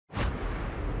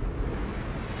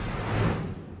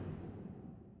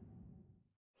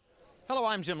Hello,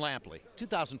 I'm Jim Lampley.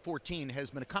 2014 has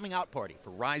been a coming-out party for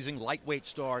rising lightweight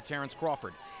star Terence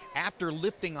Crawford. After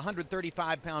lifting a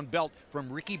 135-pound belt from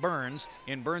Ricky Burns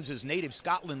in Burns' native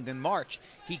Scotland in March,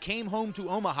 he came home to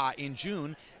Omaha in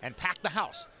June and packed the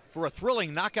house for a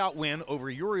thrilling knockout win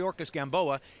over Yuriorkis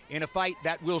Gamboa in a fight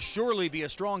that will surely be a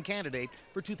strong candidate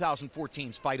for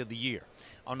 2014's Fight of the Year.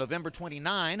 On November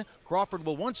 29, Crawford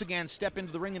will once again step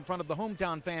into the ring in front of the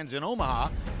hometown fans in Omaha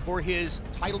for his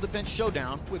title defense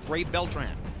showdown with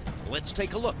BELTRAN. Let's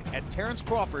take a look at Terence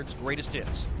Crawford's greatest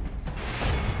hits.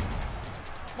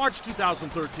 March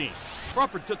 2013,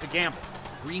 Crawford took a gamble,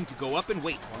 agreeing to go up in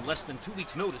weight on less than 2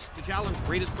 weeks' notice to challenge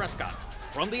greatest Prescott.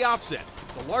 From the outset,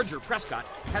 the larger Prescott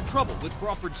had trouble with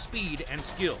Crawford's speed and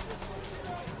skill.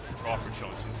 Crawford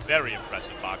showing some very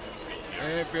impressive boxing skills here.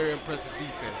 And very impressive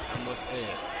defense, I must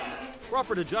add.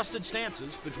 Crawford adjusted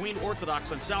stances between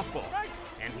orthodox and southpaw,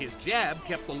 and his jab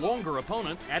kept the longer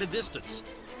opponent at a distance.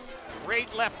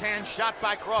 Great left-hand shot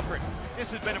by Crawford.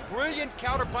 This has been a brilliant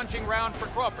counter-punching round for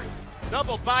Crawford.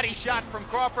 Double body shot from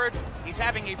Crawford. He's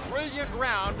having a brilliant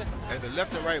round. And the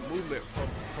left and right movement from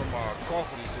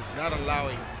Crawford is just not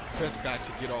allowing Prescott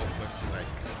to get off much tonight.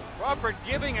 Crawford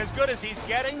giving as good as he's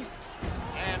getting,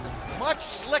 and much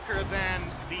slicker than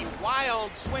the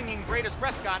wild, swinging greatest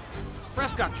Prescott.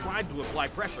 Prescott tried to apply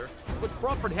pressure, but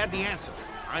Crawford had the answer,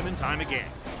 time and time again.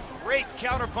 Great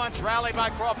counterpunch rally by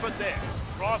Crawford there.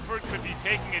 Crawford could be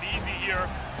taking it easy here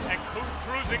and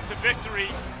cruising to victory,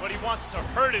 but he wants to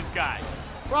hurt his guy.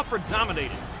 Crawford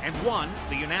dominated and won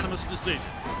the unanimous decision.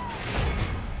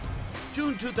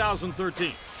 June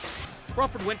 2013.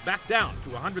 Crawford went back down to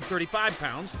 135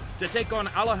 pounds to take on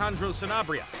Alejandro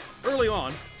Sanabria. Early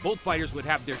on, both fighters would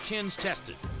have their chins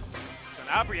tested.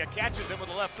 Sanabria catches him with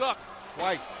a left hook.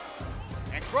 Twice.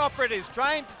 And Crawford is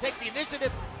trying to take the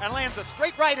initiative and lands a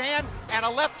straight right hand and a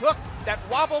left hook that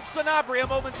wobbled Sanabria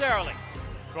momentarily.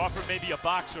 Crawford may be a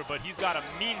boxer, but he's got a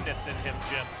meanness in him,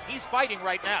 Jim. He's fighting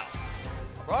right now.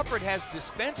 Crawford has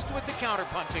dispensed with the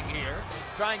counterpunching here,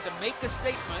 trying to make a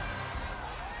statement.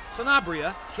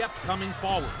 Sanabria kept coming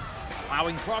forward,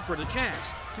 allowing Crawford a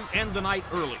chance to end the night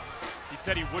early. He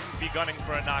said he wouldn't be gunning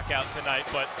for a knockout tonight,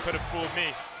 but could have fooled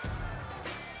me.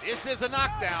 This is a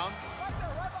knockdown,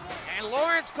 and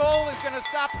Lawrence Cole is going to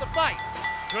stop the fight.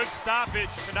 Good stoppage.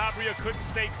 Sanabria couldn't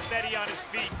stay steady on his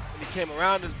feet. And he came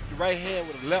around his right hand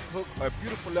with a left hook, a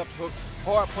beautiful left hook,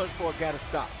 hard punch for a guy to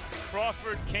stop.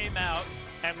 Crawford came out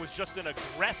and was just an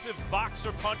aggressive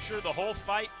boxer puncher the whole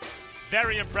fight.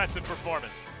 Very impressive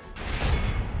performance.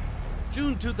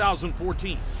 June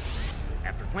 2014.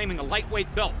 After claiming a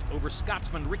lightweight belt over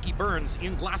Scotsman Ricky Burns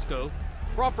in Glasgow,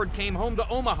 Crawford came home to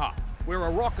Omaha, where a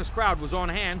raucous crowd was on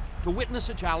hand to witness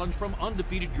a challenge from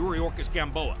undefeated Yuriorkis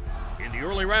Gamboa. In the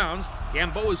early rounds,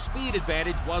 Gamboa's speed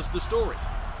advantage was the story.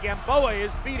 Gamboa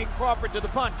is beating Crawford to the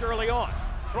punch early on.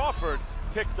 Crawford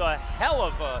picked a hell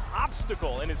of an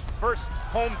obstacle in his first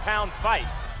hometown fight.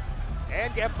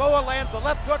 And Gamboa lands a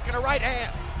left hook and a right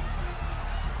hand.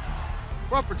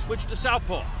 Crawford switched to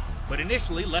southpaw, but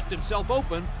initially left himself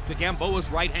open to Gamboa's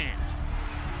right hand.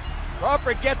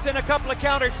 Crawford gets in a couple of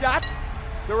counter shots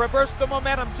to reverse the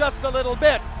momentum just a little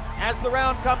bit as the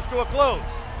round comes to a close.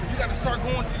 So you got to start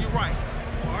going to your right.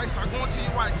 All right, start going to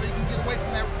your right so you can get away from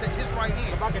his right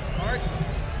hand. All right.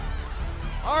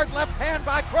 Hard left hand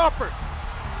by Crawford.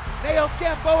 Nails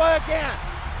Gamboa again.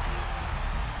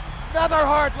 Another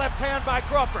hard left hand by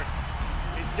Crawford.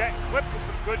 He's getting clipped with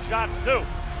some good shots too.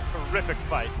 Terrific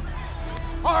fight.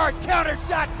 Hard counter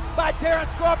shot by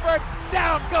Terence Crawford.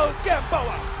 Down goes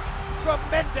Gamboa.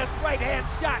 Tremendous right hand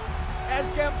shot as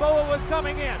Gamboa was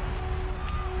coming in.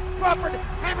 Crawford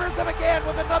hammers him again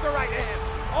with another right hand.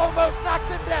 Almost knocked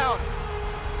him down.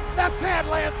 Left hand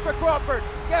lands for Crawford.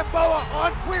 Gamboa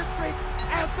on clear streak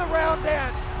as the round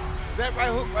ends. That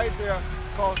right hook right there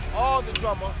caused all the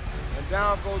drama, and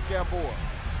down goes Gamboa.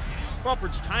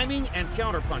 Crawford's timing and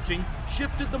counterpunching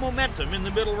shifted the momentum in the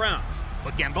middle rounds,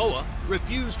 but Gamboa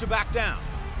refused to back down.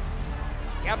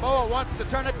 Gamboa wants to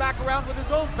turn it back around with his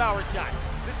own power shots.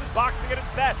 This is boxing at its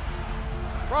best.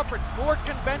 Crawford's more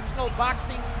conventional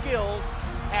boxing skills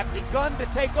have begun to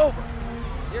take over.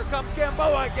 Here comes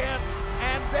Gamboa again,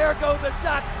 and there go the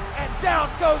shots, and down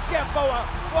goes Gamboa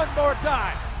one more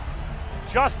time.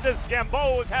 Just as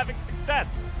Gamboa was having success,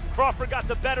 Crawford got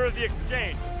the better of the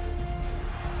exchange.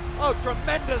 Oh,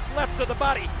 tremendous left to the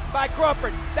body by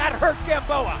Crawford. That hurt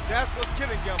Gamboa. That's what's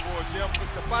killing Gamboa, Jim.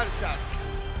 It's the body shot.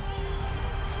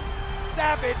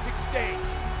 Savage exchange.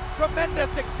 Tremendous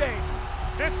exchange.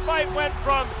 This fight went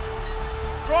from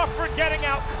Crawford getting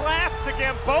outclassed to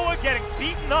Gamboa getting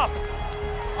beaten up.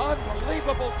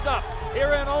 Unbelievable stuff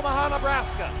here in Omaha,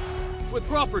 Nebraska. With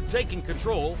Crawford taking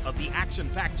control of the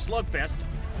action-packed slugfest,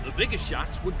 the biggest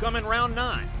shots would come in round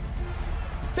 9.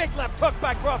 Big left hook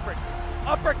by Crawford.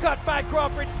 Uppercut by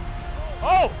Crawford.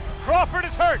 Oh, Crawford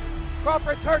is hurt.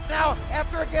 Crawford's hurt now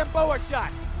after a Gamboa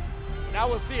shot. Now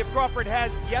we'll see if Crawford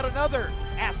has yet another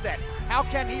asset. How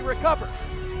can he recover?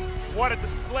 What a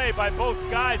display by both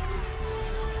guys.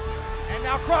 And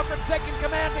now Crawford's taking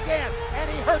command again, and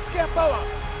he hurts Gamboa.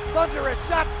 Thunderous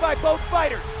shots by both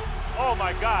fighters. Oh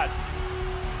my God.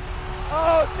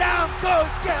 Oh, down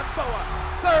goes Gamboa.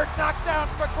 Third knockdown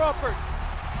for Crawford.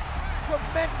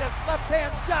 Tremendous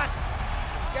left-hand shot.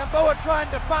 Gamboa trying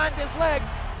to find his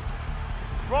legs.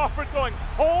 Crawford throwing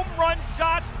home run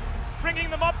shots, bringing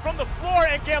them up from the floor,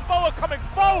 and Gamboa coming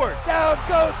forward. Down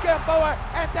goes Gamboa,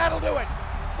 and that'll do it.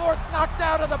 Fourth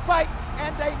knockdown of the fight,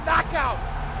 and a knockout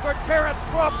for Terence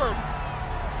Crawford.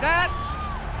 That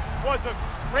was a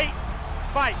great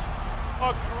fight.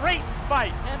 A great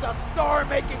fight. And a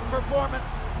star-making performance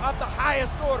of the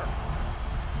highest order.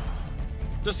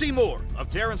 To see more of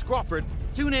Terence Crawford,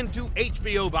 tune in to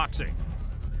HBO Boxing.